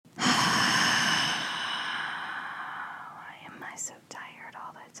I so tired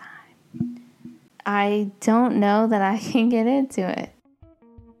all the time? I don't know that I can get into it.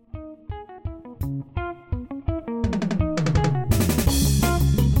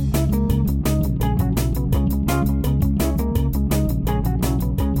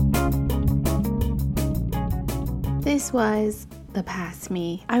 This was the past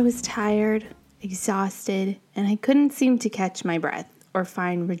me. I was tired, exhausted, and I couldn't seem to catch my breath or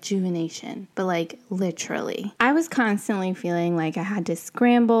find rejuvenation, but like literally. I was constantly feeling like I had to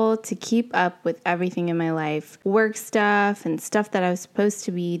scramble to keep up with everything in my life, work stuff and stuff that I was supposed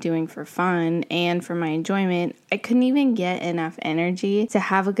to be doing for fun and for my enjoyment. I couldn't even get enough energy to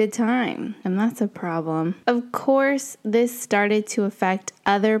have a good time, and that's a problem. Of course, this started to affect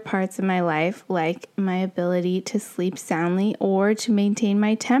other parts of my life, like my ability to sleep soundly or to maintain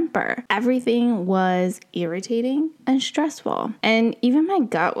my temper. Everything was irritating and stressful, and even my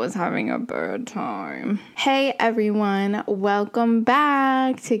gut was having a bad time. Hey everyone, welcome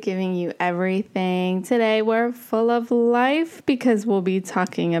back to Giving You Everything. Today we're full of life because we'll be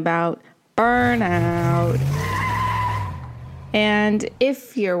talking about burnout. And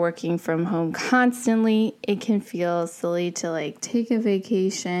if you're working from home constantly, it can feel silly to take a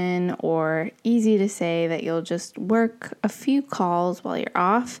vacation or easy to say that you'll just work a few calls while you're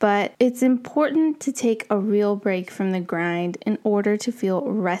off. But it's important to take a real break from the grind in order to feel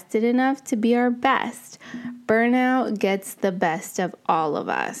rested enough to be our best. Burnout gets the best of all of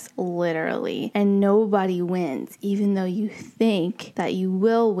us, literally, and nobody wins, even though you think that you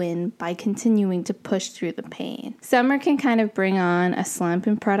will win by continuing to push through the pain. Summer can kind of bring on a slump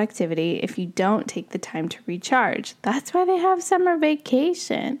in productivity if you don't take the time to recharge. That's why they have summer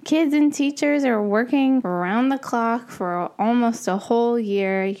vacation. Kids and teachers are working around the clock for almost a whole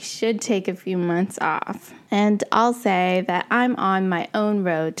year. You should take a few months off. And I'll say that I'm on my own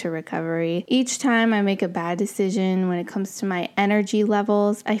road to recovery. Each time I make a bad decision when it comes to my energy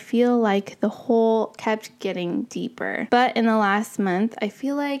levels, I feel like the hole kept getting deeper. But in the last month, I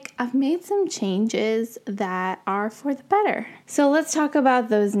feel like I've made some changes that are for the better. So let's talk about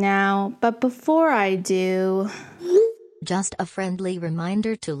those now. But before I do, just a friendly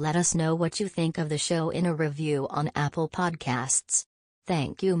reminder to let us know what you think of the show in a review on Apple Podcasts.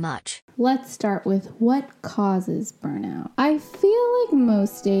 Thank you much. Let's start with what causes burnout. I feel like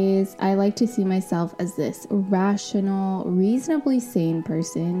most days I like to see myself as this rational, reasonably sane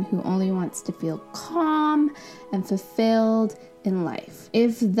person who only wants to feel calm and fulfilled in life.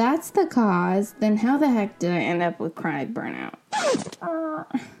 If that's the cause, then how the heck did I end up with chronic burnout?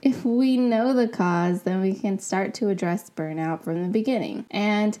 If we know the cause, then we can start to address burnout from the beginning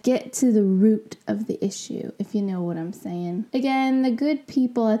and get to the root of the issue, if you know what I'm saying. Again, the good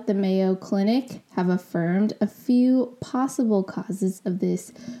people at the Mayo Clinic have affirmed a few possible causes of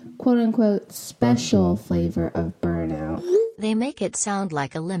this quote-unquote special flavor of burnout. They make it sound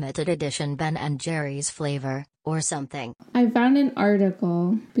like a limited edition Ben and Jerry's flavor or something. I found an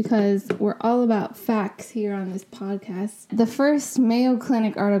article because we're all about facts here on this podcast. The first Mayo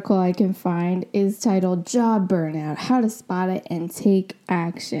Clinic article I can find is titled Job Burnout, How to Spot It and Take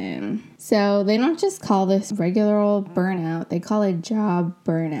Action. So they don't just call this regular old burnout, they call it job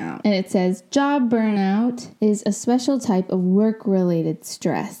burnout. And it says, job burnout is a special type of work-related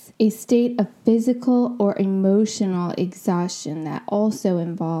stress, a state of physical or emotional exhaustion that also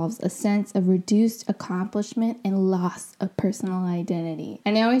involves a sense of reduced accomplishment and loss of personal identity.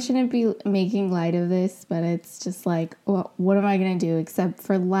 I know I shouldn't be making light of this, but it's just like, well, what am I going to do except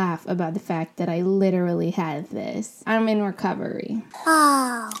for laugh about the fact that I literally had this? I'm in recovery.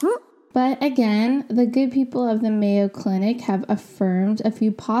 But again, the good people of the Mayo Clinic have affirmed a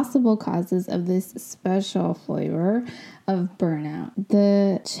few possible causes of this special flavor of burnout.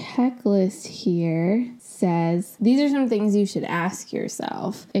 The checklist here says these are some things you should ask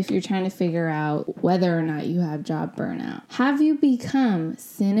yourself if you're trying to figure out whether or not you have job burnout. Have you become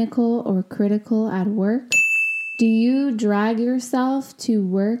cynical or critical at work? Do you drag yourself to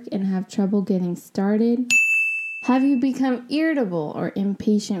work and have trouble getting started? Have you become irritable or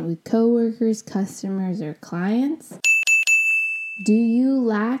impatient with coworkers, customers, or clients? Do you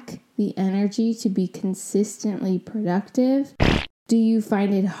lack the energy to be consistently productive? Do you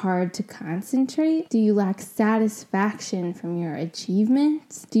find it hard to concentrate? Do you lack satisfaction from your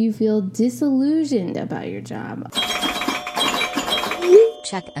achievements? Do you feel disillusioned about your job?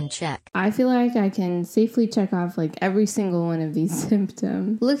 check and check. I feel like I can safely check off like every single one of these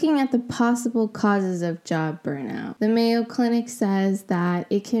symptoms. Looking at the possible causes of job burnout, the Mayo Clinic says that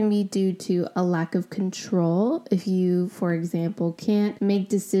it can be due to a lack of control. If you, for example, can't make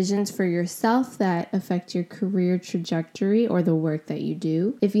decisions for yourself that affect your career trajectory or the work that you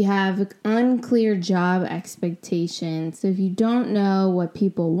do. If you have unclear job expectations, so if you don't know what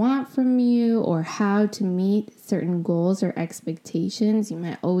people want from you or how to meet certain goals or expectations, you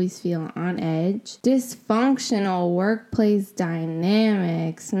might always feel on edge. Dysfunctional workplace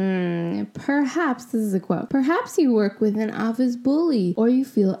dynamics. Perhaps, this is a quote, perhaps you work with an office bully or you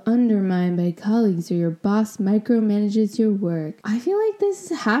feel undermined by colleagues or your boss micromanages your work. I feel like this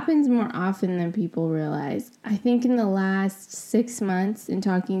happens more often than people realize. I think in the last 6 months, in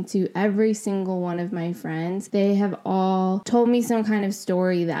talking to every single one of my friends, they have all told me some kind of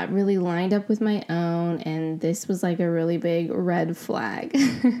story that really lined up with my own, and this was like a really big red flag.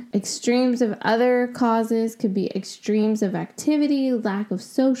 Extremes of other causes could be extremes of activity, lack of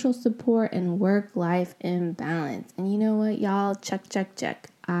social support, and work-life imbalance. And you know what, y'all? Check.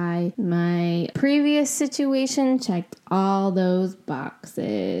 My previous situation checked all those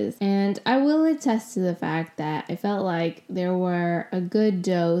boxes. And I will attest to the fact that I felt like there were a good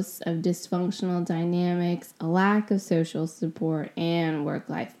dose of dysfunctional dynamics, a lack of social support, and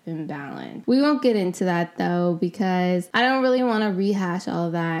work-life imbalance. We won't get into that though, because I don't really want to rehash all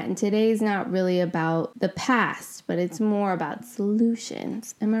of that. And today's not really about the past, but it's more about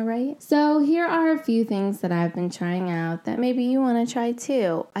solutions. Am I right? So here are a few things that I've been trying out that maybe you want to try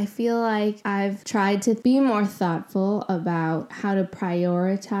too. I feel like I've tried to be more thoughtful about how to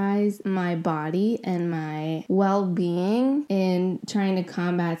prioritize my body and my well-being in trying to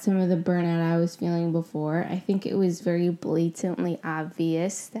combat some of the burnout I was feeling before. I think it was very blatantly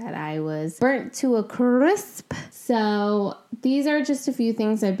obvious that I was burnt to a crisp. So these are just a few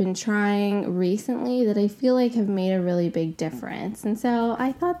things I've been trying recently that I feel like have made a really big difference. And so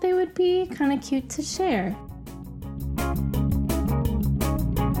I thought they would be kind of cute to share.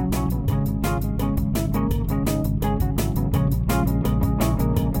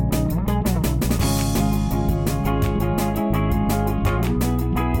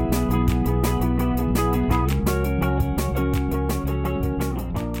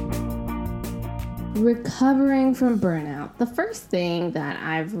 Recovering from burnout. The first thing that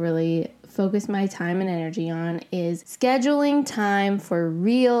I've really focus my time and energy on is scheduling time for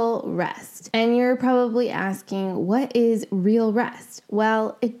real rest. And you're probably asking, what is real rest?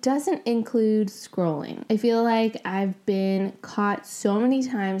 Well, it doesn't include scrolling. I feel like I've been caught so many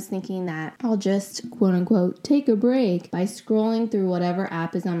times thinking that I'll just, quote unquote, take a break by scrolling through whatever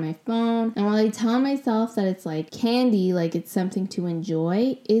app is on my phone. And while I tell myself that it's like candy, like it's something to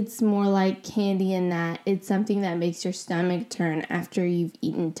enjoy, it's more like candy in that it's something that makes your stomach turn after you've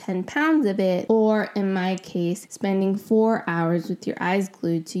eaten 10 pounds of it, or in my case, spending 4 hours with your eyes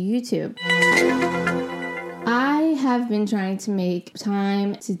glued to YouTube. I have been trying to make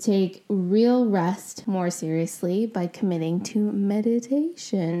time to take real rest more seriously by committing to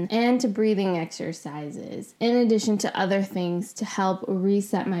meditation and to breathing exercises, in addition to other things to help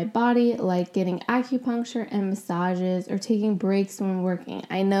reset my body, like getting acupuncture and massages or taking breaks when working.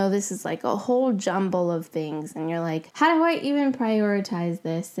 I know this is like a whole jumble of things, and you're like, how do I even prioritize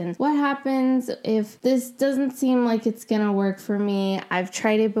this? And what happens if this doesn't seem like it's gonna work for me? I've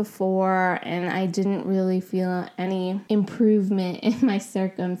tried it before and I didn't really feel any improvement in my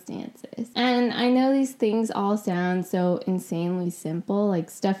circumstances. And I know these things all sound so insanely simple, like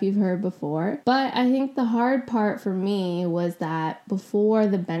stuff you've heard before, but I think the hard part for me was that before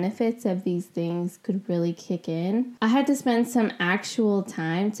the benefits of these things could really kick in, I had to spend some actual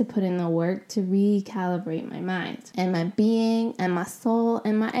time to put in the work to recalibrate my mind and my being and my soul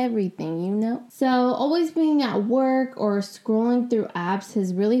and my everything, you know? So always being at work or scrolling through apps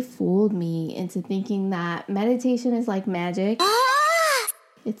has really fooled me into thinking that meditation is like magic.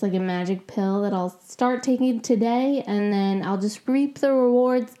 It's like a magic pill that I'll start taking today and then I'll just reap the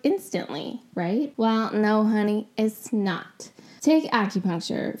rewards instantly, right? Well, no, honey, it's not. Take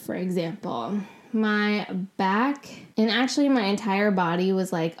acupuncture, for example. My back and actually my entire body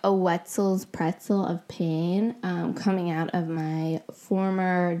was like a Wetzel's pretzel of pain coming out of my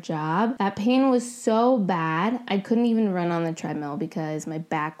former job. That pain was so bad, I couldn't even run on the treadmill because my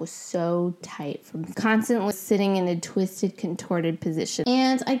back was so tight from constantly sitting in a twisted, contorted position.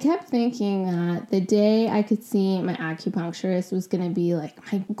 And I kept thinking that the day I could see my acupuncturist was going to be like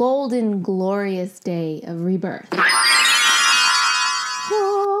my golden, glorious day of rebirth.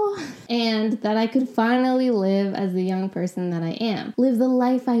 And and that I could finally live as the young person that I am. Live the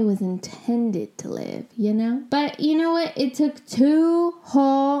life I was intended to live, you know? But you know what? It took 2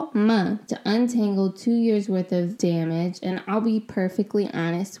 whole months to untangle 2 years worth of damage, and I'll be perfectly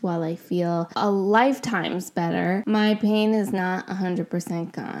honest, while I feel a lifetime's better, my pain is not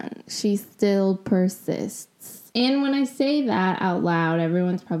 100% gone. She still persists. And when I say that out loud,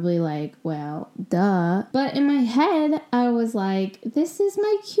 everyone's probably like, well, duh. But in my head, I was like, this is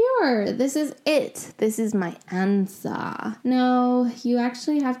my cure. This is it. This is my answer. No, you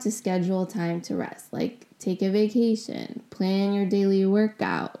actually have to schedule time to rest. Like, take a vacation, plan your daily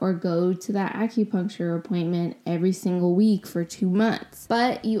workout, or go to that acupuncture appointment every single week for 2 months.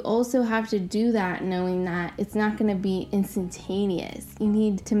 But you also have to do that knowing that it's not going to be instantaneous. You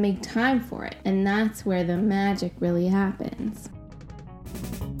need to make time for it. And that's where the magic really happens.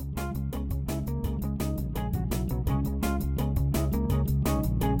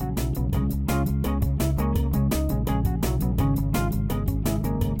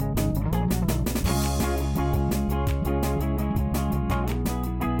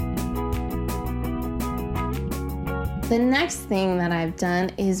 The next thing that I've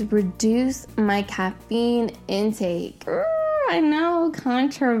done is reduce my caffeine intake. I know,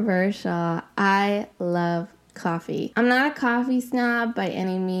 controversial. I love coffee. I'm not a coffee snob by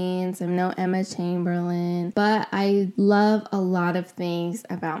any means. I'm no Emma Chamberlain, but I love a lot of things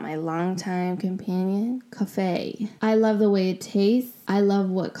about my longtime companion, coffee. I love the way it tastes. I love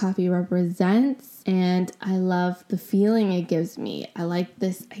what coffee represents, and I love the feeling it gives me. I like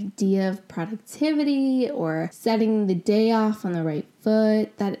this idea of productivity or setting the day off on the right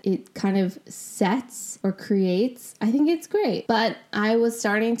foot that it kind of sets or creates. I think it's great. But I was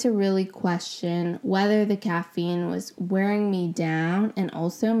starting to really question whether the caffeine was wearing me down and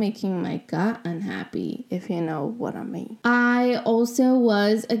also making my gut unhappy, if you know what I mean. I also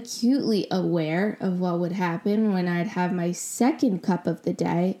was acutely aware of what would happen when I'd have my second cup of the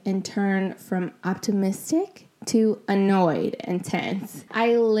day and turn from optimistic to annoyed and tense.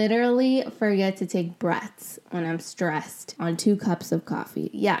 I literally forget to take breaths when I'm stressed on 2 cups of coffee.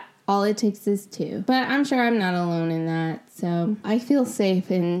 Yeah, all it takes is 2. But I'm sure I'm not alone in that, so I feel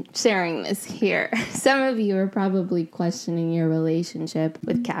safe in sharing this here. Some of you are probably questioning your relationship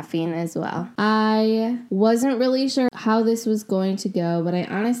with caffeine as well. I wasn't really sure how this was going to go, but I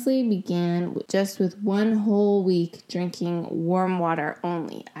honestly began just with 1 whole week drinking warm water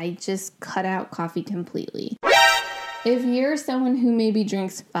only. I just cut out coffee completely. If you're someone who maybe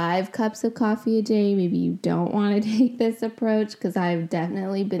drinks 5 cups of coffee a day, maybe you don't want to take this approach, because I've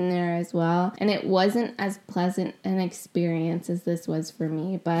definitely been there as well. And it wasn't as pleasant an experience as this was for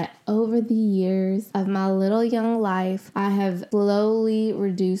me. But over the years of my little young life, I have slowly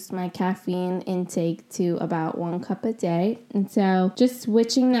reduced my caffeine intake to about 1 cup a day. And so just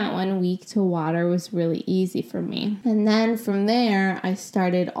switching that 1 week to water was really easy for me. And then from there, I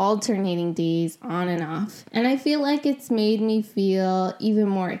started alternating days on and off. And I feel like it's made me feel even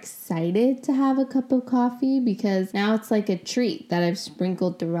more excited to have a cup of coffee, because now it's like a treat that I've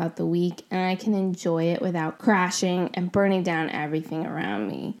sprinkled throughout the week and I can enjoy it without crashing and burning down everything around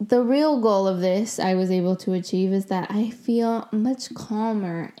me. The real goal of this I was able to achieve is that I feel much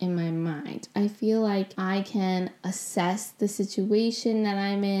calmer in my mind. I feel like I can assess the situation that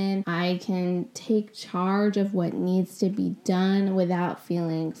I'm in. I can take charge of what needs to be done without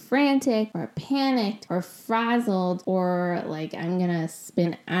feeling frantic or panicked or frazzled, or like I'm gonna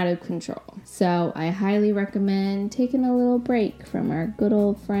spin out of control. So I highly recommend taking a little break from our good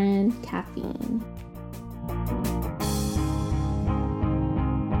old friend caffeine.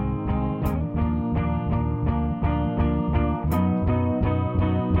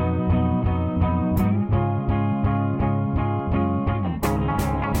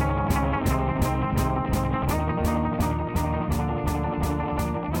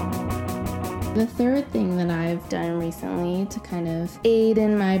 The third thing that I've done recently to kind of aid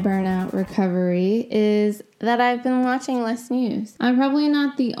in my burnout recovery is that I've been watching less news. I'm probably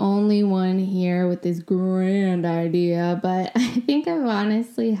not the only one here with this grand idea, but I think I've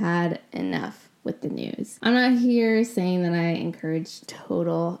honestly had enough with the news. I'm not here saying that I encourage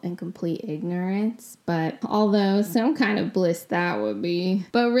total and complete ignorance, but although some kind of bliss that would be.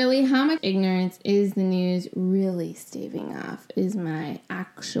 But really, how much ignorance is the news really staving off is my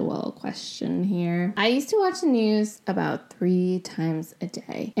actual question here. I used to watch the news about 3 times a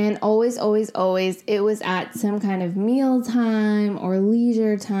day, and always, it was at some kind of mealtime or leisure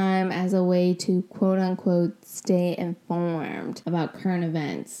leisure time as a way to quote unquote stay informed about current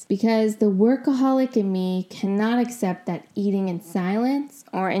events, because the workaholic in me cannot accept that eating in silence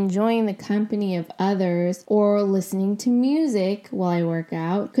or enjoying the company of others or listening to music while I work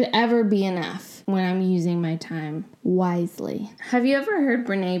out could ever be enough when I'm using my time wisely. Have you ever heard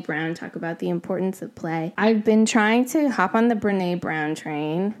Brené Brown talk about the importance of play? I've been trying to hop on the Brené Brown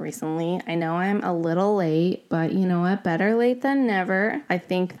train recently. I know I'm a little late, but you know what? Better late than never. I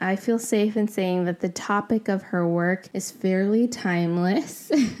think I feel safe in saying that the topic of her work is fairly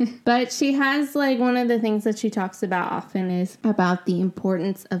timeless. But she has one of the things that she talks about often is about the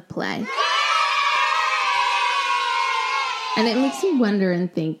importance of play. And it makes me wonder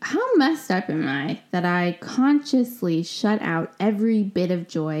and think, how messed up am I that I consciously shut out every bit of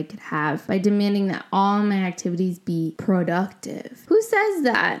joy I could have by demanding that all my activities be productive? Who says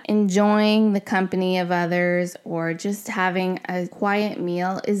that enjoying the company of others or just having a quiet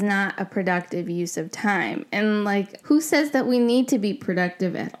meal is not a productive use of time? And who says that we need to be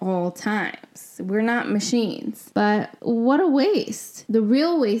productive at all times? We're not machines. But what a waste. The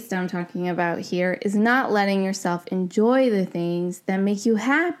real waste I'm talking about here is not letting yourself enjoy the things that make you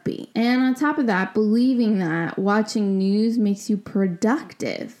happy. And on top of that, believing that watching news makes you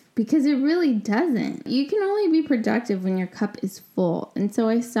productive. Because it really doesn't. You can only be productive when your cup is full. And so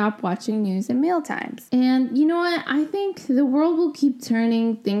I stopped watching news at meal times. And you know what? I think the world will keep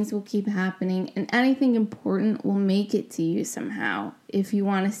turning, things will keep happening, and anything important will make it to you somehow. If you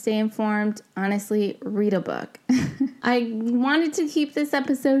want to stay informed, honestly, read a book. I wanted to keep this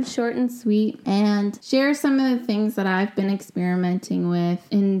episode short and sweet and share some of the things that I've been experimenting with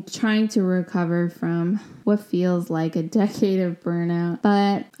in trying to recover from what feels like a decade of burnout.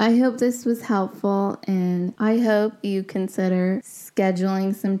 But I hope this was helpful, and I hope you consider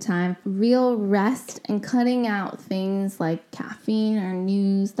scheduling some time for real rest and cutting out things like caffeine or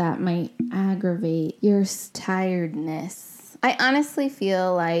news that might aggravate your tiredness. I honestly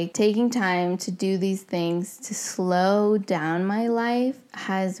feel like taking time to do these things to slow down my life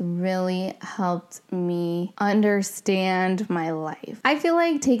has really helped me understand my life. I feel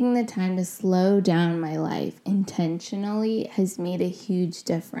like taking the time to slow down my life intentionally has made a huge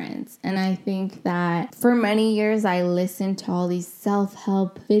difference. And I think that for many years I listened to all these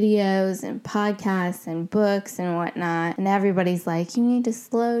self-help videos and podcasts and books and whatnot. And everybody's like, you need to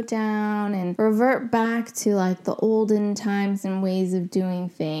slow down and revert back to the olden times and ways of doing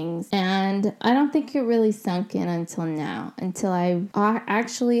things. And I don't think it really sunk in until now, until I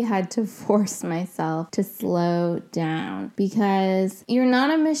actually had to force myself to slow down, because you're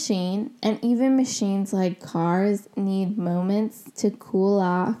not a machine, and even machines like cars need moments to cool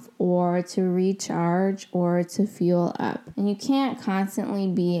off or to recharge or to fuel up. And you can't constantly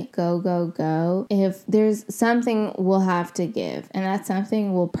be go, go, go. If there's something we'll have to give, and that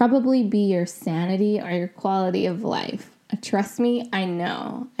something will probably be your sanity or your quality of life. Trust me, I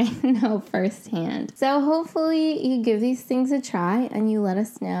know firsthand. So hopefully you give these things a try and you let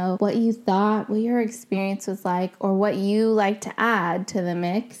us know what you thought, what your experience was like, or what you like to add to the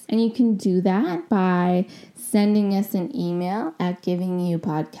mix. And you can do that by sending us an email at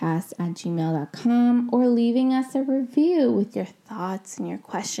givingyoupodcast@gmail.com or leaving us a review with your thoughts and your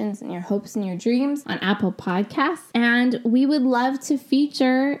questions and your hopes and your dreams on Apple Podcasts. And we would love to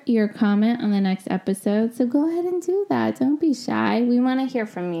feature your comment on the next episode. So go ahead and do that. Don't be shy. We want to hear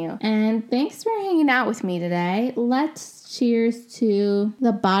from you. And thanks for hanging out with me today. Let's cheers to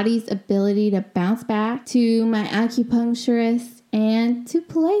the body's ability to bounce back, to my acupuncturist, and to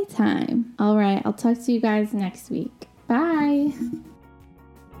playtime. All right, I'll talk to you guys next week. Bye.